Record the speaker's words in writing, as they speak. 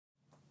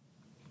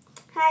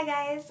Hi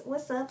guys,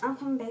 what's up? I'm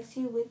coming back to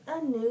you with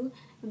a new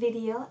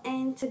video,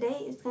 and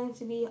today is going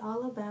to be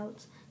all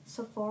about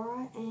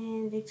Sephora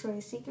and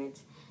Victoria's Secret.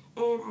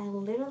 And I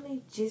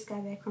literally just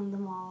got back from the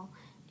mall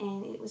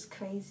and it was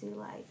crazy.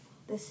 Like,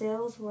 the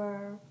sales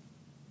were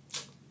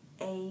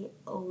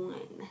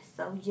A1.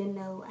 So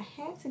I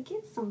had to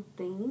get some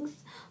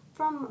things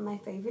from my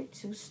favorite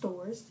two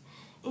stores.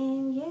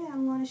 And yeah,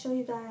 I'm going to show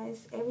you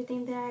guys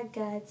everything that I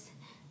got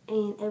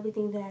and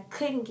everything that I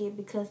couldn't get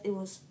because it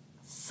was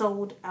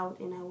sold out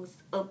and I was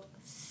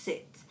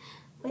upset.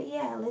 But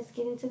yeah, let's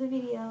get into the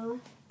video.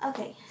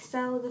 Okay,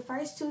 so the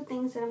first two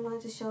things that I'm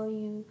going to show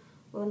you,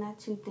 well, not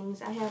two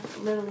things, I have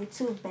literally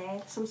two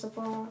bags from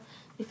Sephora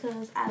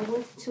because I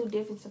went to two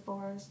different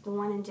Sephoras, the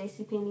one in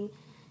JCPenney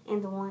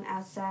and the one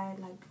outside,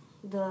 like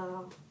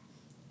the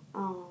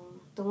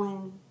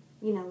one,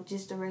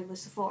 just the regular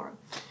Sephora.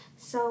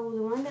 So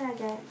the one that I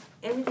got,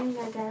 everything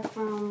that I got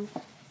from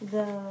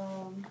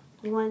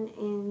the one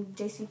in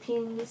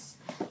JCPenney's,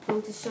 I'm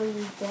going to show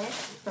you that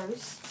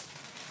first.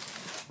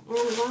 And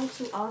I'm going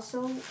to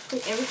also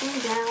put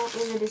everything down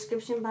in the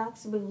description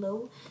box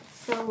below.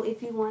 So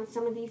if you want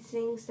some of these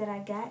things that I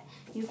got,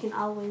 you can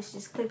always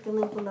just click the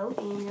link below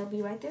and it'll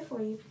be right there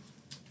for you.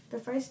 The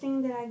first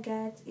thing that I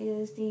got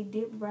is the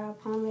Dip Brow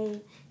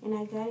Pomade, and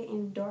I got it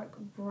in dark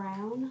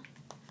brown.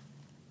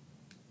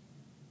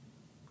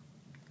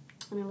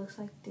 And it looks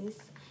like this.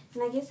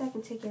 And I guess I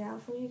can take it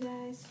out for you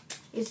guys.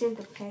 It's in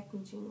the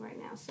packaging right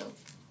now, so.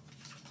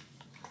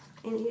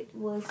 And it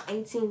was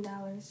 $18.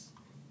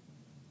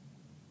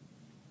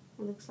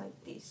 It looks like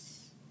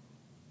this.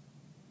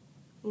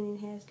 And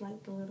it has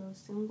like the little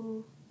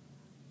symbol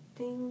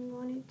thing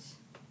on it.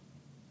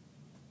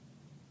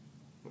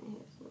 And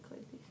it has to look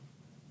like this.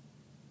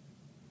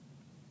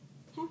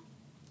 Okay.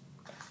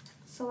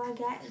 So I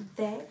got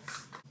that.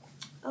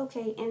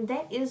 Okay, and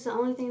that is the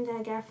only thing that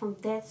I got from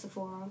that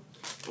Sephora.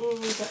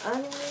 And the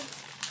other,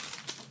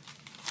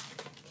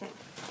 okay.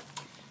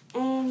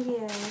 And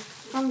yeah,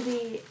 from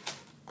the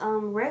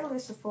regular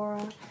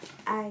Sephora,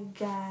 I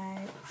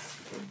got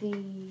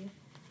the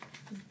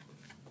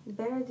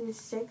Better Than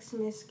Sex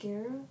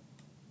mascara.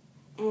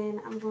 And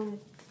I'm going to,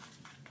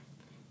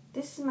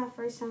 this is my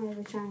first time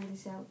ever trying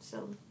this out,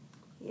 so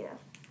yeah.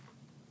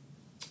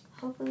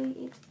 Hopefully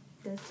it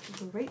does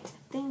great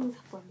things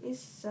for me.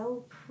 It's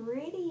so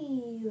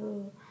pretty.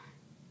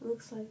 It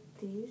looks like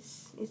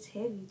this. It's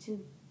heavy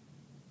too.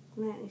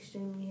 Not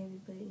extremely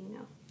heavy, but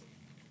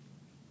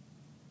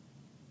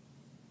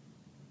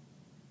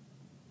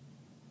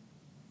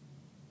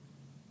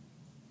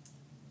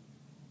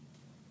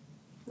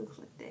looks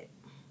like that.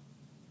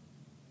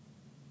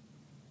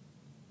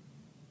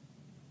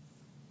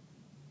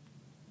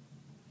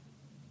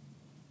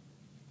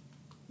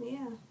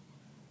 Yeah,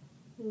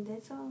 and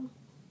that's all.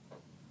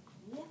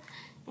 Yeah,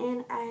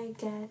 and I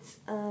got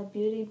a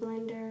beauty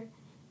blender,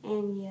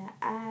 and yeah,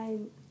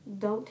 I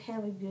don't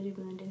have a beauty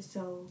blender,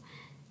 so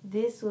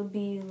this would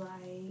be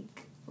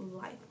like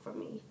life for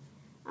me.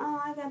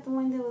 Oh, I got the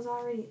one that was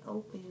already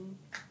open.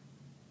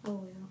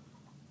 Oh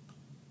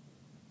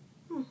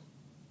well.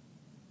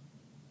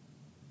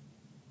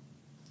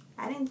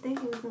 I didn't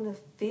think it was gonna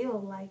feel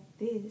like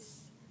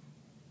this.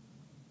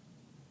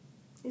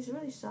 It's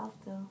really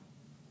soft though.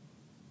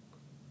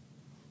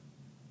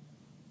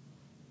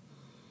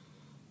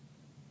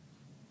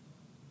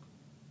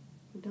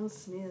 It don't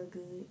smell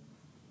good.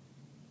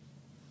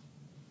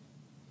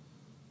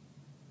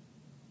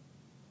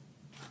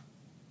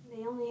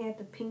 They only had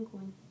the pink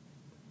one.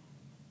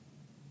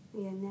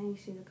 Yeah, now you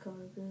see the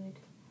color good.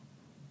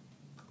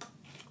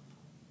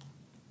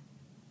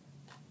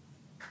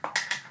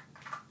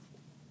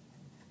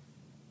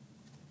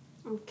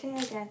 Okay,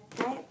 I got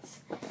that.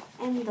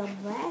 And the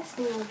last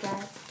thing I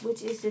got,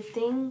 which is the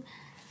thing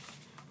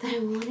that I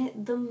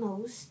wanted the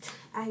most,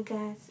 I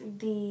got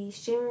the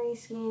Shimmery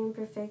Skin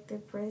Perfector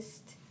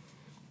Pressed.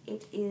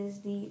 It is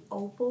the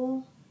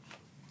Opal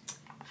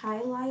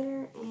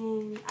highlighter,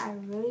 and I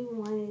really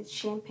wanted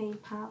Champagne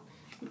Pop,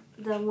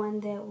 the one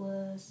that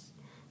was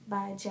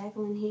by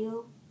Jaclyn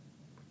Hill,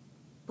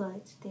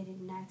 but they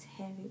did not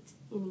have it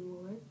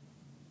anymore,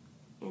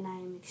 and I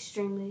am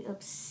extremely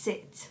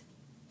upset.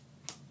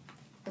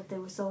 But they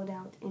were sold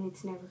out, and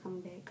it's never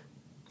coming back.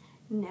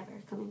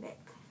 Never coming back.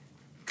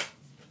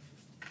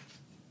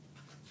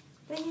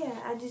 But yeah,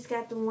 I just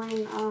got the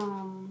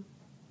one,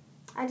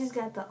 I just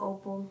got the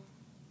Opal.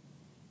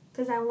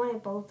 Because I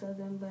wanted both of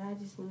them, but I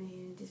just went ahead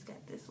and just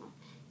got this one.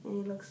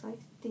 And it looks like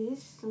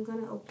this. I'm going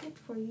to open it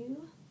for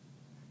you.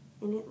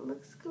 And it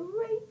looks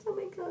great. Oh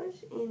my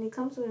gosh. And it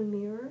comes with a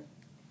mirror.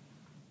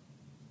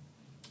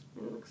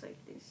 And it looks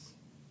like this.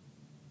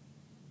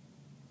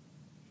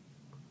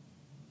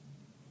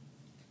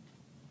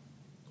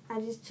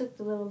 I just took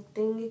the little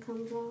thing it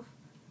comes off.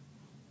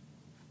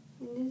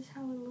 And this is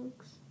how it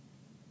looks.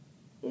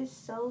 It's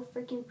so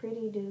freaking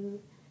pretty, dude.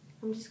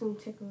 I'm just going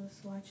to take a little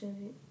swatch of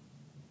it.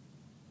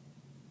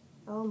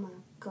 Oh my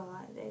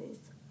god, that is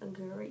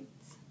great.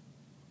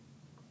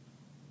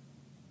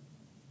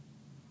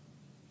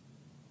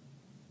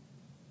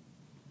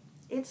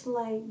 It's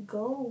like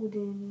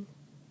golden.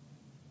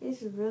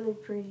 It's really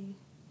pretty.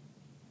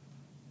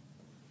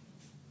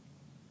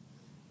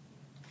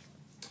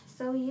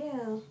 So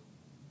yeah.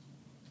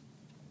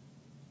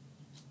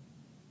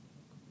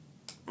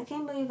 I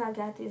can't believe I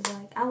got this.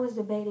 Like, I was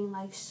debating,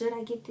 like, should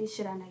I get this?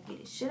 Should I not get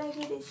it? Should I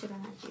get it? Should I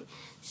not get it?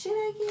 Should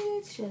I get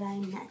it? Should I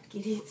not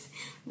get it?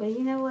 But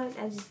you know what?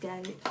 I just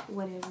got it.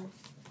 Whatever.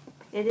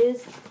 It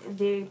is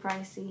very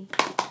pricey.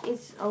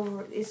 It's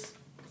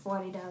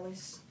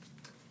 $40.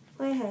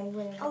 But hey,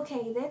 whatever.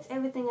 Okay, that's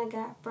everything I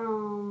got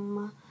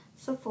from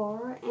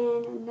Sephora.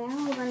 And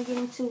now we're going to get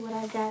into what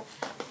I got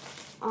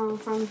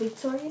from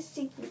Victoria's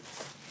Secret.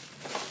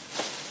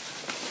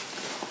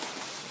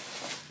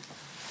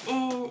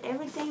 And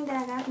everything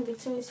that I got from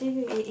Victoria's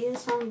Secret, it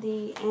is from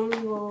the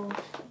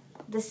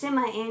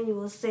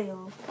semi-annual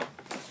sale.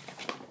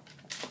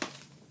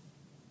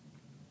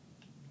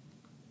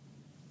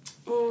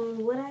 And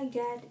what I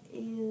got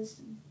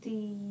is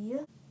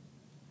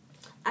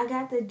I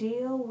got the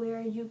deal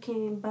where you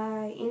can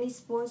buy any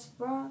sports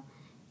bra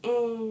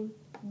and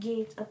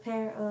get a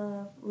pair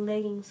of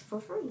leggings for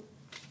free.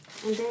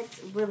 And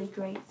that's really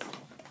great.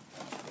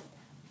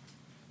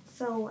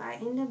 So I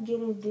end up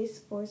getting this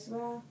sports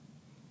bra.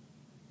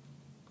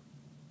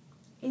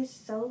 It's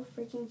so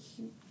freaking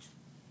cute.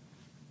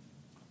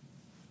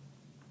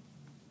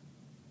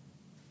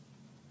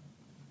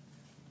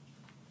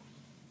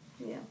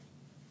 Yeah.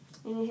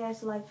 And it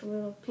has like a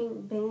little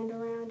pink band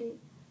around it.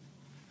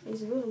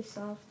 It's really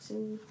soft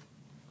too.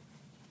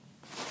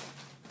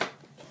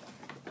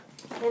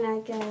 And I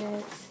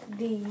got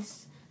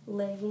these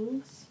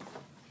leggings.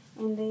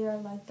 And they are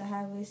like the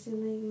high-waisted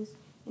leggings.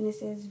 And it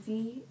says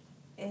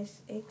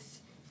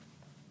VSX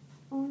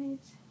on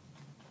it.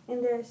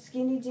 And they're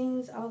skinny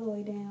jeans all the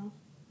way down.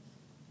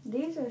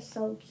 These are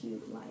so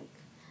cute. Like,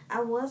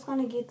 I was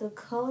gonna get the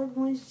colored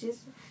ones. It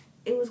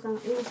was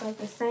like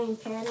the same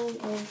pattern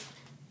as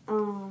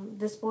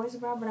the sports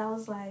bra, but I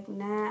was like,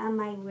 nah, I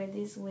might wear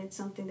this with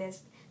something that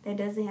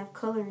doesn't have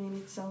color in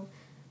it. So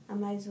I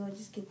might as well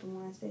just get the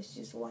ones that's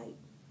just white.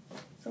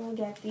 So I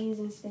got these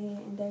instead,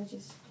 and they're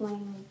just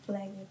plain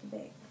black at the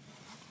back.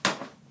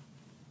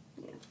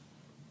 Yeah.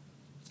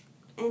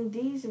 And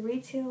these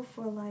retail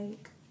for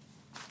like,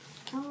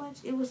 how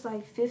much? It was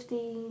like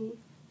 $50,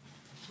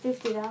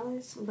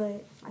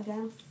 but I got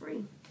them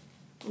free.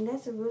 And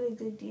that's a really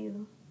good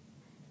deal.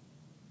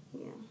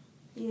 Yeah.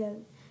 Yeah.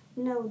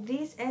 No,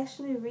 these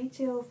actually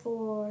retail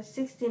for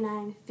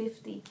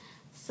 $69.50.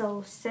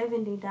 So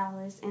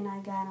 $70, and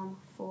I got them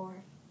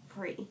for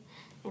free.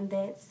 And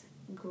that's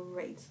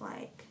great.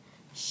 Like,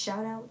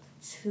 shout out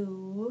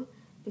to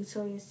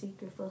Victoria's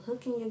Secret for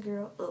hooking your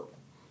girl up.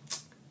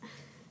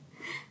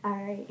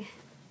 Alright.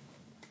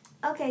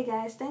 Okay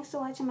guys, thanks for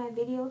watching my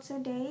video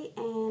today,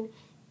 and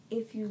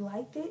if you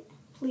liked it,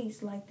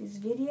 please like this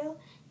video.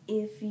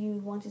 If you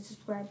want to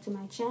subscribe to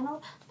my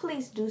channel,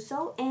 please do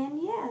so.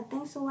 And yeah,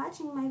 thanks for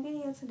watching my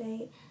video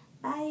today.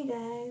 Bye you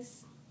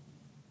guys.